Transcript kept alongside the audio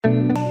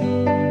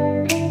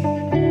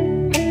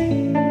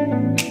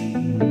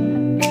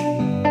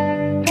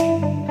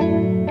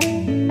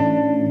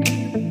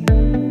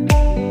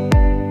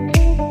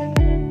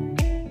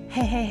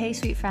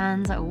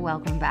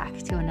welcome back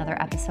to another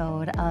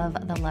episode of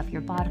the Love Your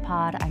Bod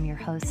Pod. I'm your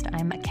host.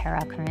 I'm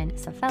Kara Corinne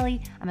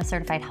Safelli. I'm a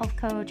certified health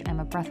coach. I'm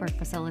a breathwork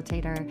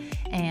facilitator.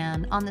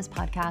 And on this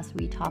podcast,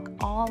 we talk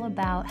all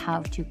about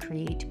how to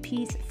create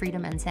peace,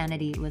 freedom, and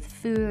sanity with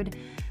food,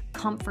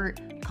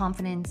 comfort,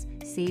 confidence,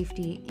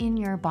 safety in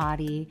your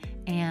body,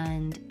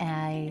 and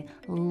a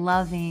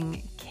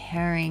loving,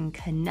 caring,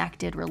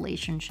 connected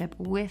relationship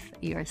with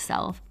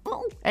yourself.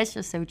 Oh, it's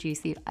just so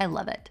juicy. I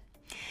love it.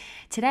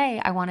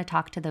 Today, I want to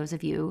talk to those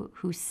of you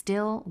who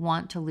still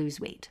want to lose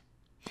weight.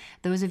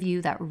 Those of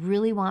you that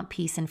really want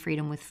peace and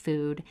freedom with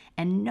food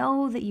and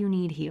know that you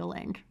need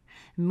healing.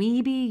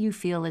 Maybe you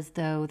feel as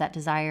though that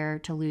desire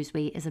to lose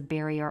weight is a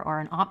barrier or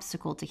an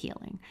obstacle to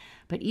healing.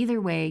 But either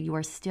way, you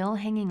are still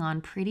hanging on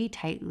pretty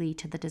tightly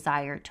to the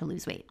desire to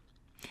lose weight.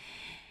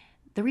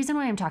 The reason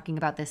why I'm talking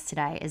about this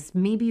today is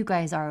maybe you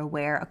guys are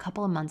aware a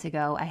couple of months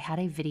ago, I had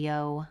a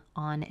video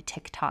on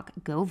TikTok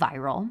go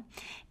viral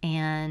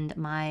and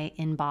my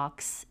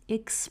inbox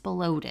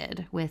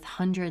exploded with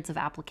hundreds of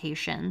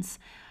applications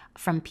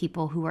from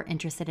people who were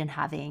interested in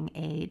having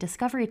a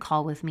discovery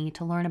call with me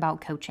to learn about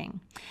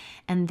coaching.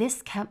 And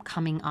this kept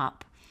coming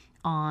up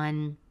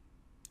on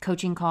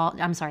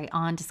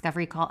on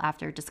discovery call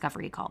after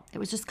discovery call. It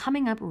was just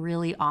coming up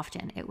really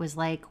often. It was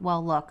like,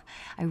 well, look,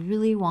 I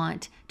really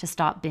want to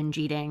stop binge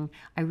eating.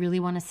 I really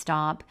want to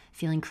stop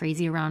feeling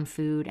crazy around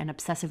food and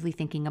obsessively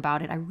thinking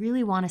about it. I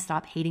really want to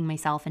stop hating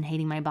myself and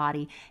hating my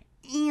body.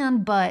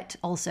 But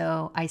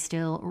also I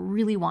still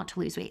really want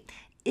to lose weight.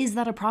 Is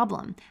that a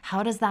problem?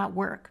 How does that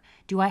work?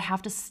 Do I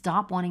have to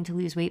stop wanting to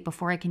lose weight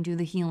before I can do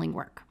the healing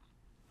work?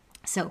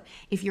 So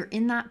if you're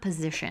in that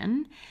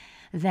position,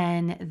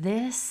 then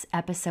this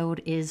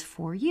episode is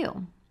for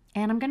you.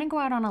 And I'm going to go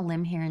out on a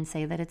limb here and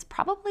say that it's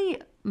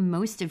probably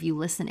most of you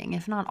listening,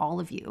 if not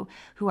all of you,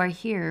 who are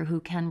here who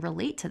can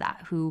relate to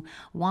that, who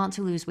want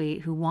to lose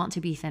weight, who want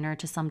to be thinner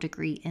to some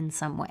degree in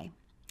some way.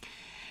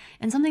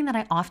 And something that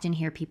I often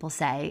hear people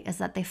say is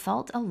that they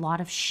felt a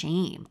lot of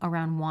shame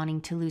around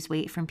wanting to lose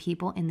weight from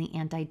people in the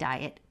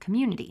anti-diet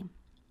community.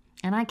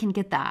 And I can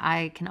get that.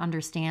 I can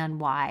understand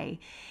why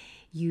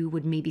you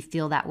would maybe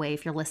feel that way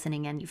if you're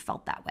listening and you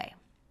felt that way.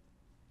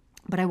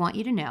 But I want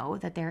you to know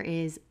that there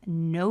is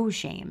no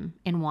shame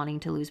in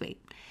wanting to lose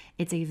weight.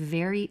 It's a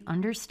very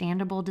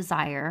understandable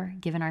desire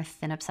given our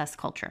thin obsessed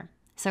culture.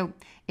 So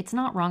it's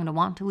not wrong to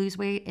want to lose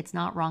weight. It's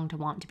not wrong to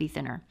want to be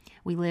thinner.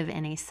 We live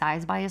in a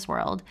size bias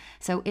world.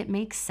 So it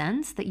makes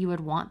sense that you would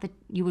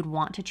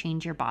want to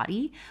change your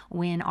body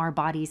when our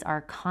bodies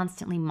are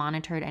constantly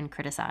monitored and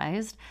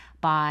criticized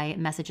by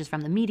messages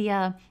from the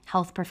media,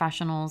 health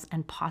professionals,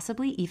 and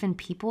possibly even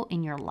people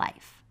in your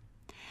life.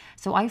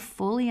 So I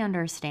fully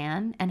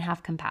understand and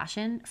have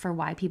compassion for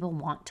why people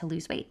want to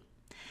lose weight.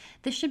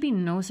 This should be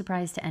no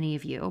surprise to any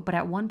of you, but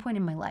at one point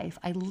in my life,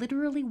 I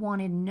literally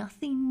wanted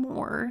nothing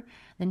more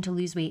than to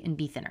lose weight and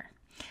be thinner.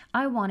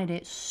 I wanted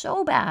it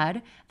so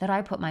bad that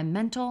I put my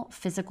mental,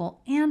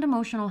 physical, and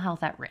emotional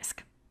health at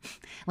risk.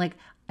 Like,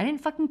 I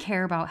didn't fucking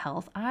care about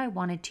health. I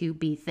wanted to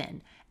be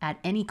thin at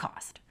any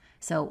cost.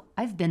 So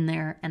I've been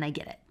there and I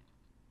get it.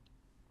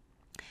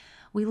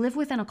 We live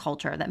within a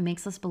culture that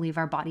makes us believe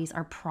our bodies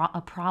are a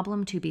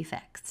problem to be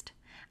fixed,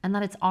 and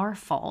that it's our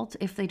fault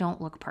if they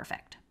don't look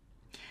perfect.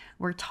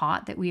 We're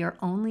taught that we are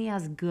only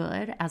as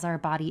good as our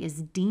body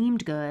is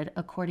deemed good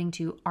according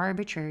to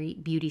arbitrary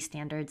beauty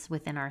standards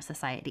within our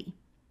society.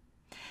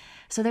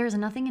 So there is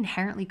nothing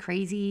inherently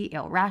crazy,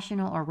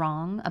 irrational, or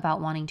wrong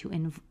about wanting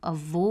to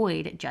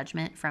avoid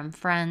judgment from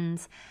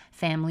friends,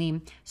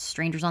 family,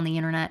 strangers on the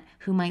internet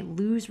who might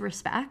lose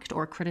respect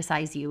or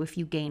criticize you if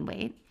you gain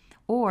weight,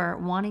 or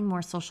wanting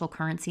more social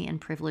currency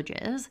and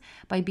privileges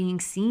by being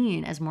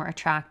seen as more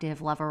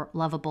attractive,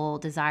 lovable,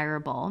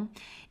 desirable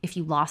if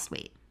you lost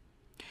weight.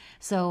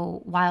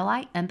 So while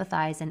I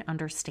empathize and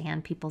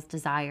understand people's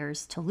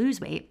desires to lose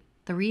weight,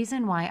 the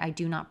reason why I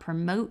do not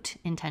promote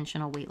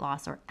intentional weight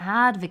loss or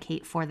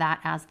advocate for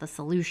that as the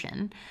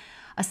solution,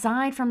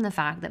 aside from the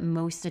fact that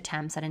most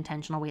attempts at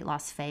intentional weight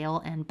loss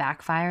fail and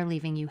backfire,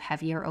 leaving you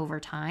heavier over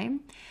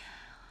time,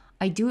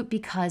 I do it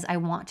because I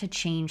want to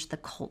change the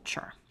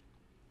culture.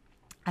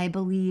 I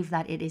believe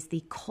that it is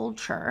the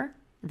culture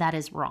that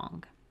is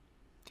wrong.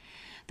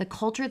 The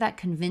culture that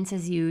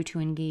convinces you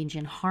to engage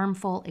in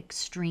harmful,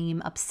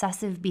 extreme,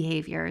 obsessive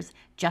behaviors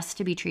just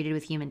to be treated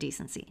with human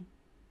decency.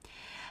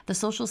 The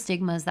social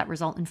stigmas that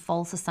result in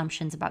false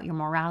assumptions about your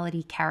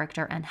morality,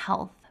 character, and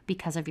health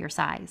because of your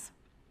size.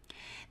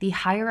 The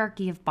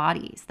hierarchy of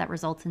bodies that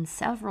results in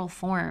several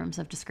forms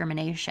of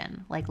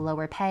discrimination, like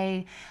lower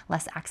pay,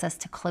 less access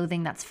to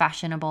clothing that's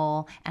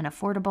fashionable and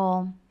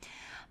affordable,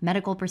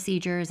 medical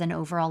procedures, and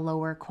overall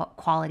lower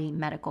quality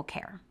medical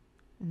care.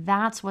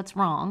 That's what's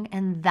wrong,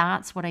 and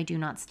that's what I do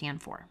not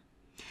stand for.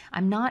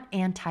 I'm not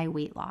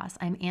anti-weight loss.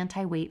 I'm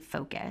anti-weight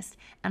focused,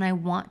 and I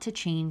want to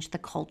change the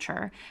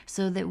culture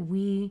so that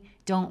we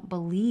don't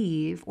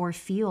believe or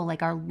feel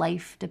like our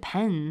life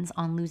depends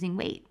on losing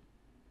weight.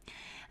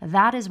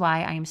 That is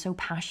why I am so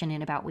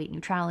passionate about weight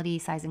neutrality,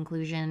 size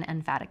inclusion,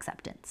 and fat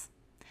acceptance.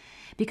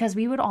 because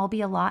we would all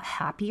be a lot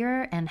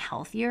happier and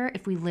healthier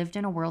if we lived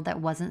in a world that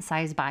wasn't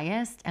size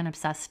biased and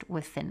obsessed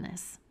with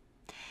thinness.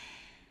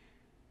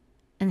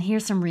 And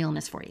here's some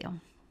realness for you.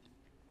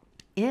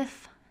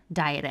 If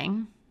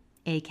dieting,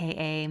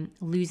 aka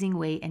losing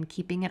weight and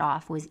keeping it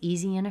off, was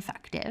easy and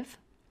effective,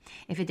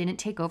 if it didn't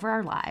take over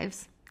our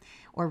lives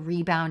or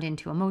rebound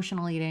into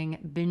emotional eating,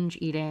 binge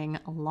eating,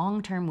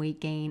 long-term weight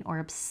gain, or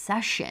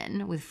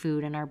obsession with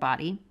food in our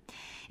body,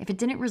 if it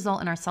didn't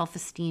result in our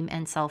self-esteem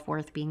and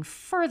self-worth being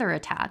further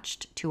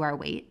attached to our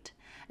weight,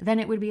 then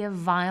it would be a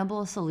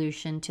viable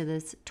solution to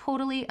this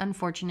totally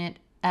unfortunate,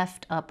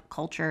 effed up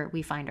culture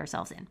we find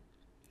ourselves in.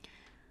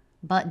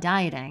 But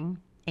dieting,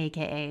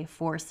 aka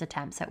forced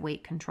attempts at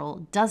weight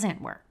control, doesn't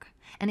work.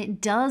 And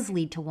it does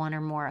lead to one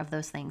or more of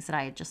those things that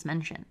I had just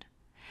mentioned.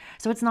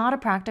 So it's not a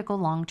practical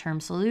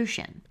long-term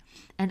solution.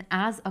 And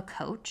as a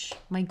coach,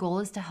 my goal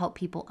is to help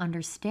people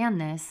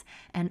understand this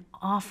and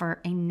offer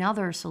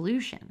another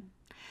solution.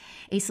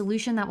 A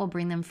solution that will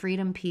bring them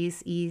freedom,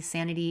 peace, ease,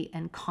 sanity,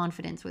 and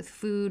confidence with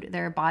food,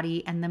 their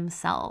body, and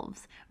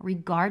themselves,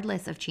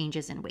 regardless of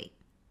changes in weight.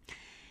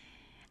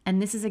 And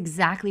this is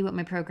exactly what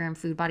my program,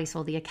 Food, Body,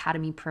 Soul, the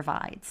Academy,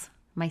 provides.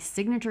 My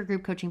signature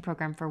group coaching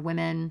program for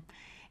women.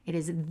 It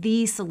is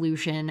the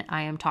solution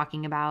I am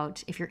talking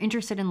about. If you're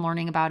interested in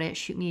learning about it,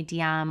 shoot me a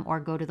DM or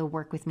go to the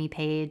Work With Me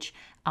page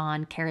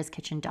on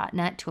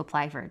karaskitchen.net to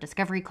apply for a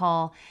discovery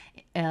call.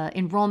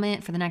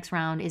 Enrollment for the next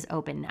round is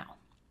open now.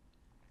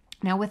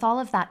 Now, with all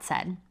of that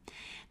said,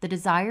 the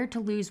desire to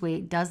lose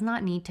weight does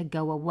not need to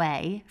go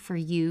away for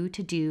you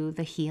to do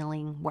the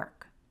healing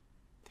work.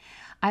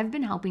 I've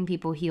been helping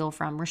people heal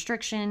from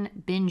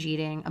restriction, binge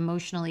eating,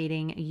 emotional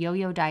eating,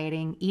 yo-yo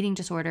dieting, eating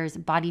disorders,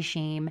 body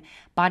shame,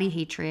 body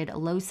hatred,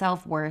 low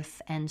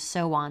self-worth, and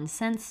so on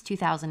since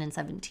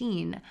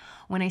 2017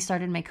 when I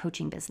started my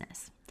coaching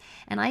business.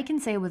 And I can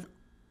say with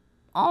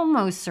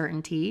almost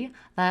certainty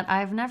that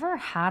I've never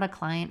had a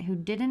client who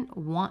didn't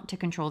want to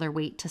control their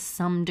weight to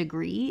some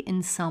degree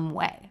in some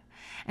way.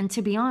 And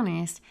to be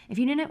honest, if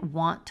you didn't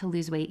want to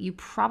lose weight, you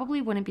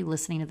probably wouldn't be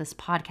listening to this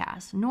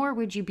podcast, nor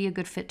would you be a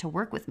good fit to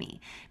work with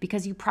me,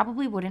 because you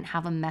probably wouldn't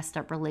have a messed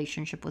up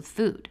relationship with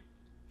food.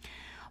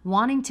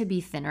 Wanting to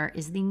be thinner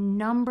is the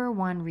number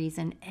one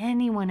reason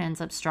anyone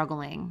ends up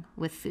struggling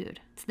with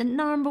food. It's the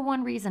number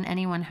one reason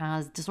anyone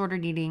has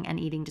disordered eating and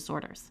eating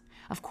disorders.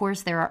 Of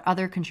course, there are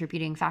other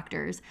contributing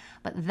factors,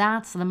 but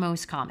that's the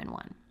most common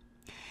one.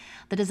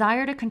 The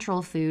desire to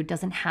control food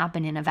doesn't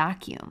happen in a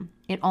vacuum.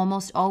 It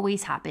almost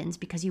always happens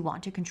because you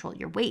want to control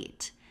your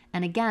weight.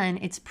 And again,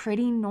 it's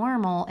pretty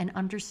normal and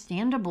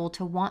understandable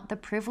to want the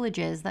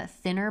privileges that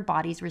thinner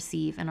bodies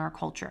receive in our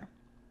culture.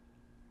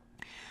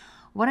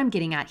 What I'm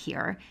getting at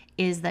here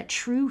is that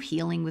true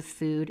healing with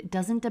food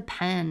doesn't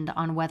depend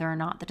on whether or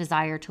not the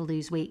desire to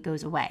lose weight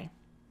goes away.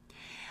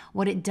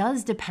 What it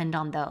does depend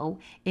on, though,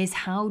 is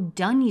how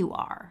done you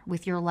are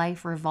with your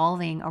life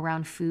revolving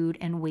around food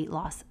and weight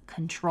loss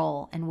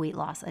control and weight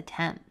loss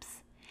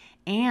attempts,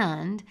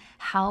 and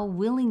how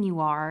willing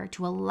you are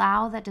to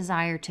allow that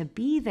desire to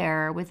be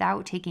there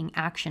without taking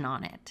action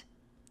on it.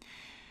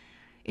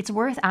 It's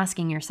worth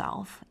asking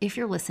yourself, if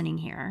you're listening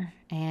here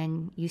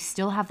and you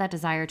still have that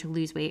desire to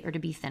lose weight or to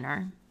be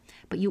thinner,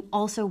 but you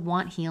also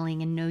want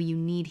healing and know you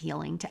need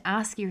healing, to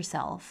ask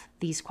yourself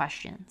these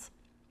questions.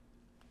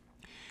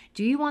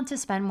 Do you want to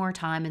spend more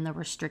time in the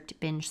restrict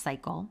binge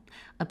cycle,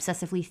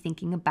 obsessively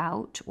thinking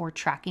about or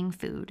tracking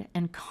food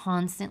and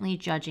constantly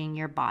judging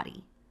your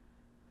body,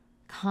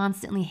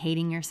 constantly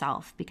hating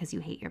yourself because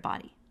you hate your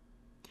body?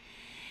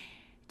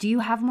 Do you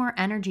have more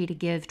energy to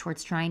give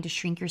towards trying to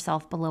shrink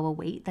yourself below a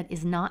weight that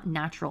is not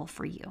natural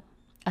for you,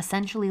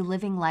 essentially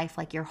living life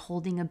like you're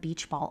holding a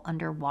beach ball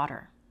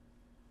underwater?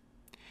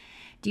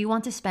 Do you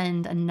want to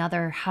spend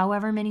another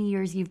however many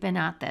years you've been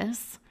at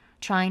this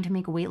trying to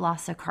make weight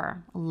loss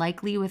occur,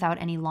 likely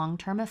without any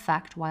long-term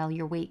effect, while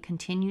your weight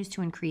continues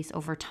to increase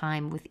over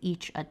time with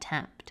each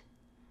attempt?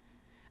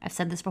 I've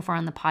said this before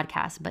on the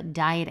podcast, but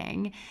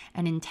dieting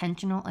and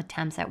intentional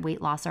attempts at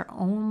weight loss are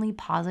only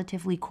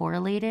positively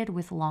correlated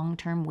with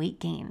long-term weight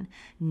gain,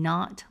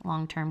 not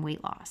long-term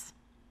weight loss.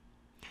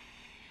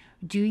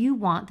 Do you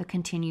want the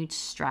continued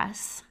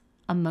stress,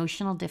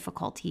 emotional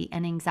difficulty,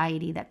 and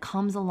anxiety that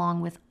comes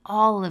along with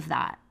all of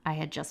that I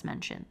had just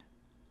mentioned?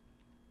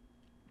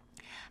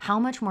 How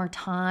much more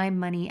time,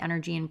 money,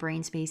 energy, and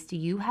brain space do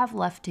you have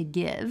left to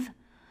give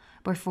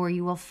before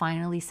you will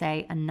finally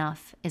say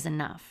enough is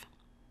enough?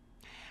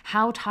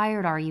 How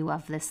tired are you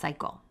of this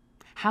cycle?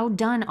 How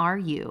done are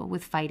you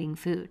with fighting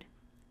food?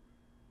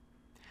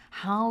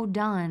 How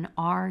done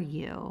are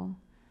you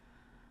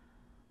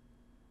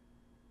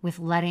with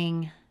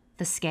letting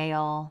the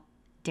scale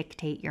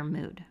dictate your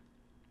mood?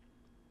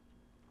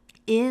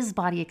 Is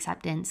body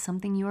acceptance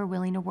something you are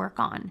willing to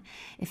work on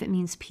if it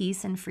means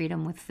peace and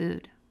freedom with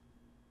food?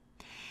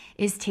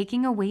 Is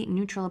taking a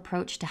weight-neutral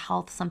approach to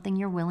health something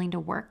you're willing to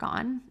work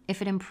on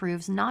if it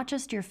improves not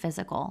just your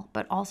physical,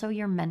 but also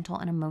your mental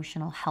and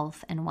emotional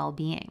health and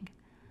well-being?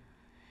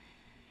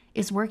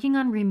 Is working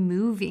on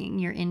removing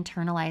your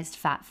internalized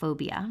fat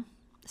phobia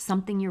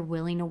something you're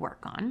willing to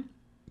work on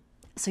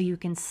so you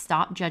can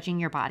stop judging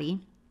your body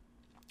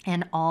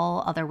and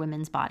all other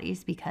women's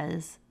bodies,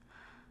 because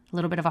a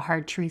little bit of a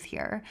hard truth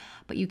here,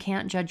 but you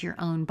can't judge your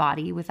own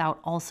body without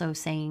also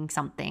saying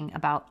something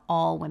about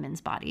all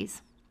women's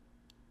bodies.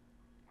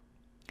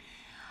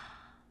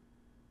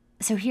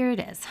 So here it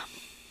is.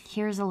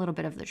 Here's a little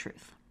bit of the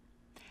truth.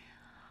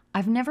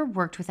 I've never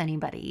worked with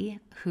anybody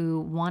who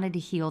wanted to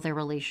heal their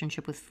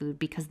relationship with food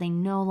because they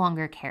no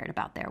longer cared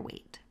about their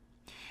weight.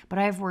 But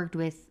I've worked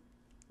with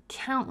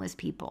countless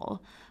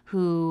people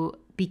who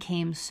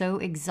became so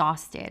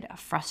exhausted,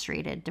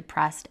 frustrated,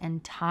 depressed,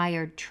 and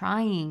tired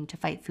trying to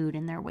fight food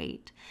and their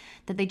weight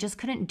that they just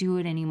couldn't do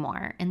it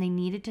anymore, and they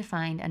needed to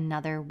find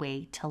another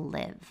way to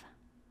live.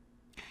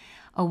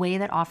 A way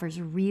that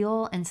offers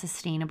real and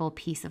sustainable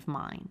peace of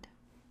mind.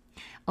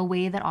 A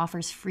way that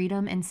offers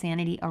freedom and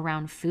sanity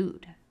around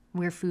food,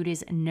 where food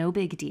is no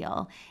big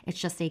deal. It's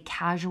just a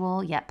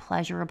casual yet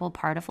pleasurable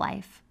part of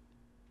life.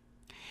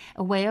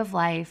 A way of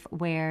life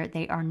where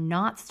they are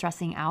not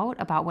stressing out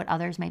about what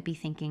others might be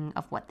thinking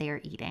of what they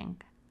are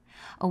eating.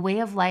 A way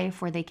of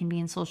life where they can be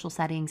in social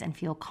settings and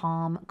feel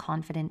calm,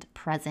 confident,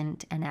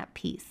 present, and at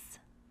peace.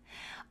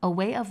 A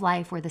way of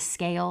life where the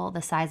scale,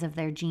 the size of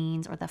their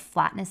jeans, or the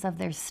flatness of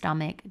their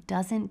stomach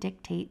doesn't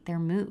dictate their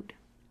mood.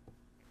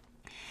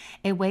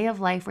 A way of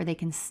life where they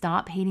can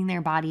stop hating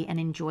their body and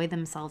enjoy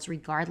themselves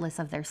regardless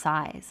of their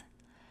size.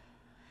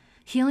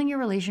 Healing your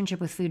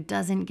relationship with food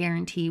doesn't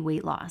guarantee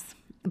weight loss,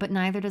 but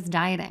neither does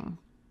dieting.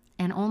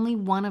 And only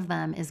one of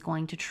them is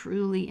going to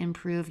truly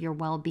improve your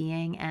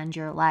well-being and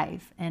your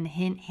life. And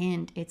hint,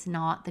 hint, it's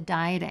not the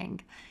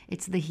dieting,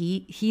 it's the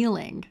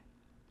healing.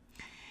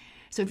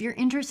 So if you're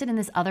interested in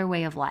this other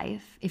way of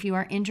life, if you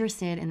are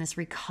interested in this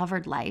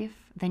recovered life,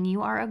 then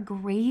you are a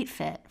great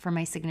fit for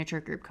my signature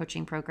group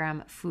coaching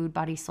program, Food,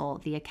 Body, Soul,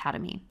 the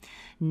Academy,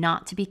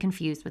 not to be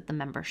confused with the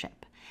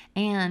membership.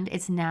 And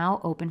it's now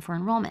open for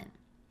enrollment.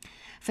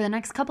 For the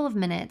next couple of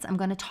minutes, I'm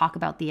going to talk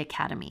about the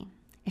Academy.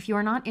 If you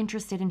are not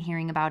interested in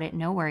hearing about it,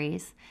 no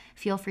worries.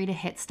 Feel free to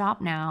hit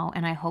stop now,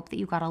 and I hope that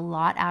you got a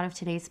lot out of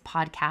today's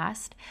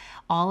podcast,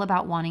 all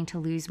about wanting to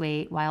lose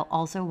weight while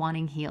also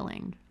wanting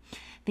healing.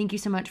 Thank you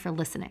so much for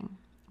listening.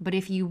 But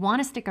if you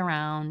want to stick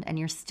around and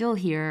you're still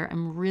here,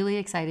 I'm really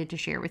excited to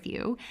share with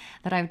you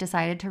that I've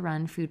decided to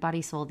run Food,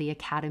 Body, Soul, the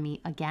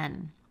Academy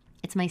again.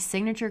 It's my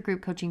signature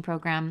group coaching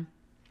program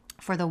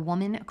for the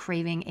woman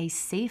craving a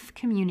safe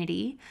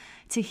community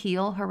to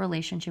heal her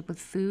relationship with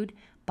food,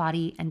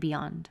 body, and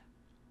beyond.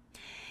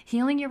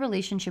 Healing your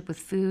relationship with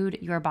food,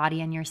 your body,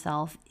 and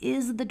yourself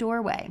is the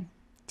doorway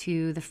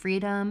to the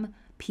freedom,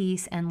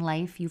 peace, and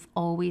life you've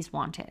always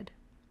wanted.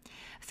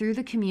 Through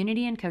the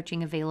community and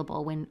coaching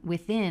available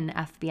within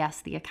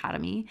FBS, the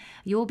Academy,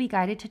 you will be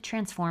guided to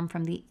transform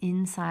from the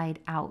inside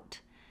out.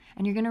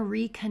 And you're going to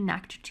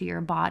reconnect to your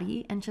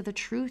body and to the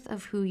truth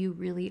of who you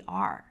really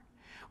are,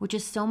 which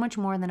is so much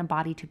more than a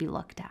body to be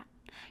looked at.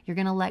 You're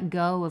going to let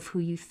go of who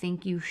you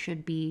think you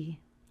should be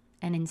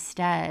and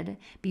instead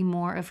be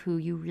more of who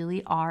you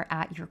really are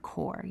at your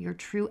core, your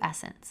true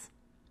essence.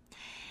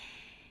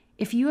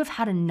 If you have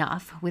had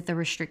enough with the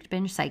restrict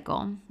binge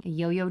cycle,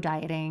 yo-yo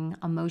dieting,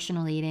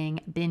 emotional eating,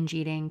 binge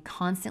eating,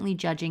 constantly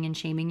judging and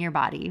shaming your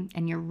body,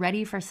 and you're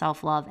ready for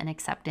self-love and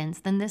acceptance,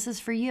 then this is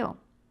for you.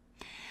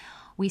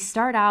 We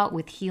start out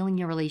with healing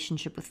your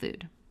relationship with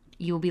food.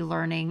 You'll be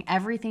learning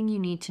everything you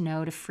need to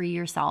know to free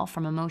yourself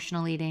from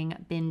emotional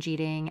eating, binge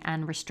eating,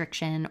 and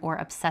restriction or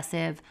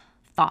obsessive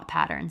thought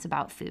patterns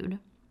about food.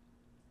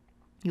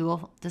 You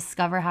will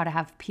discover how to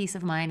have peace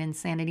of mind and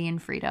sanity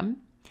and freedom.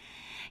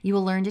 You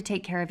will learn to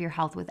take care of your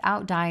health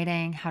without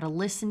dieting, how to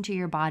listen to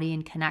your body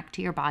and connect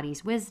to your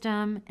body's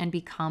wisdom, and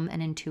become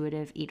an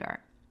intuitive eater.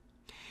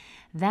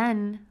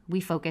 Then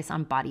we focus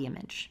on body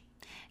image.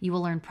 You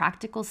will learn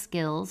practical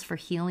skills for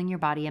healing your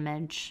body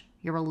image,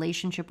 your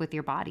relationship with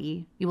your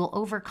body. You will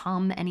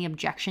overcome any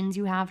objections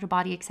you have to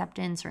body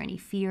acceptance or any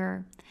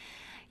fear.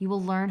 You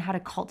will learn how to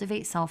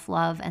cultivate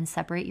self-love and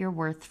separate your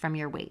worth from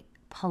your weight.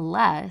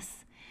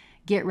 Plus,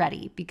 get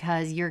ready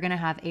because you're going to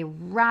have a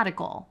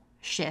radical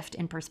shift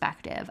in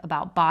perspective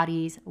about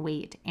bodies,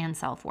 weight, and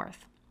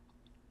self-worth.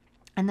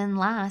 And then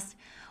last,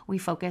 we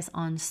focus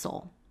on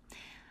soul.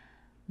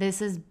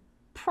 This is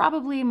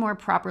probably more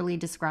properly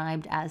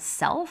described as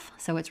self.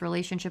 So it's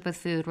relationship with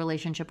food,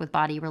 relationship with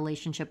body,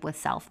 relationship with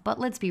self. But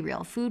let's be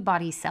real, food,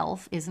 body,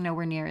 self is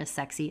nowhere near as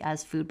sexy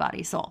as food,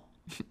 body, soul.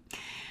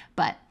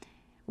 But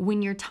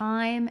when your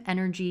time,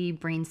 energy,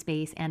 brain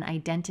space, and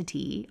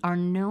identity are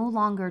no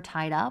longer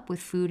tied up with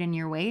food and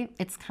your weight,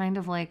 it's kind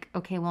of like,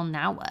 okay, well,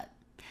 now what?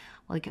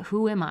 Like,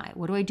 who am I?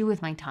 What do I do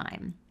with my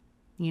time?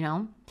 You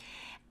know?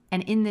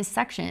 And in this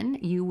section,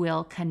 you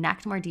will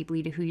connect more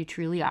deeply to who you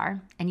truly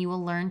are, and you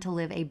will learn to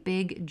live a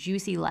big,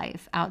 juicy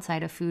life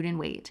outside of food and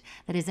weight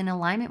that is in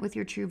alignment with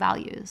your true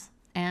values.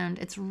 And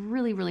it's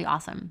really, really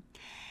awesome.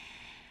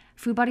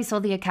 Food, Body, Soul,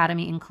 the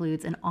Academy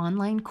includes an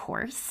online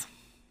course,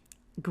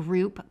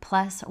 group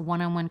plus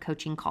one-on-one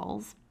coaching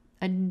calls,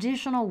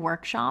 additional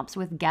workshops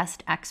with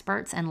guest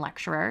experts and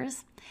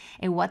lecturers,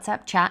 a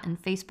WhatsApp chat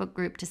and Facebook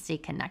group to stay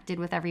connected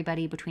with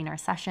everybody between our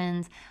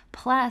sessions.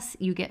 Plus,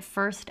 you get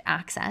first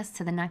access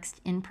to the next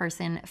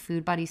in-person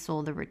Food Body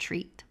Soul the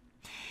retreat.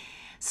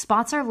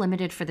 Spots are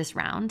limited for this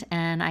round,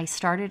 and I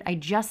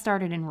just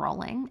started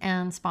enrolling,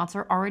 and spots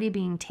are already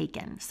being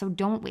taken, so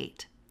don't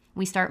wait.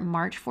 We start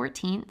March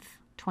 14th,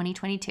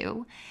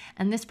 2022,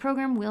 and this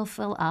program will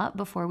fill up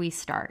before we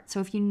start. So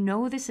if you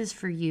know this is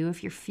for you,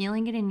 if you're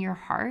feeling it in your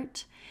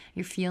heart,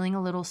 you're feeling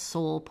a little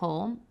soul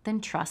pull, then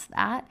trust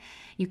that.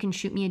 You can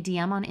shoot me a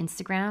DM on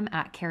Instagram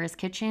at Kara's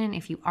Kitchen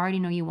if you already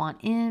know you want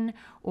in,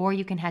 or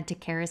you can head to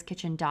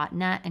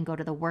karaskitchen.net and go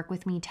to the Work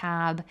With Me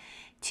tab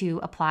to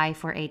apply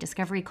for a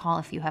discovery call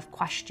if you have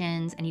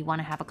questions and you want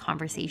to have a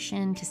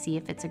conversation to see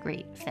if it's a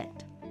great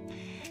fit.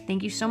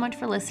 Thank you so much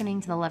for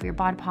listening to the Love Your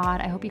Bod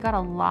Pod. I hope you got a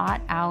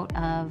lot out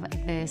of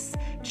this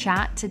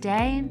chat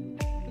today.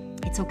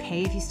 It's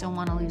okay if you still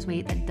want to lose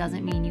weight. That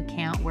doesn't mean you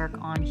can't work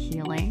on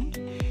healing.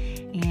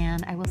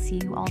 And I will see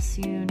you all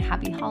soon.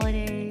 Happy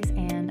holidays,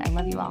 and I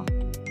love you all.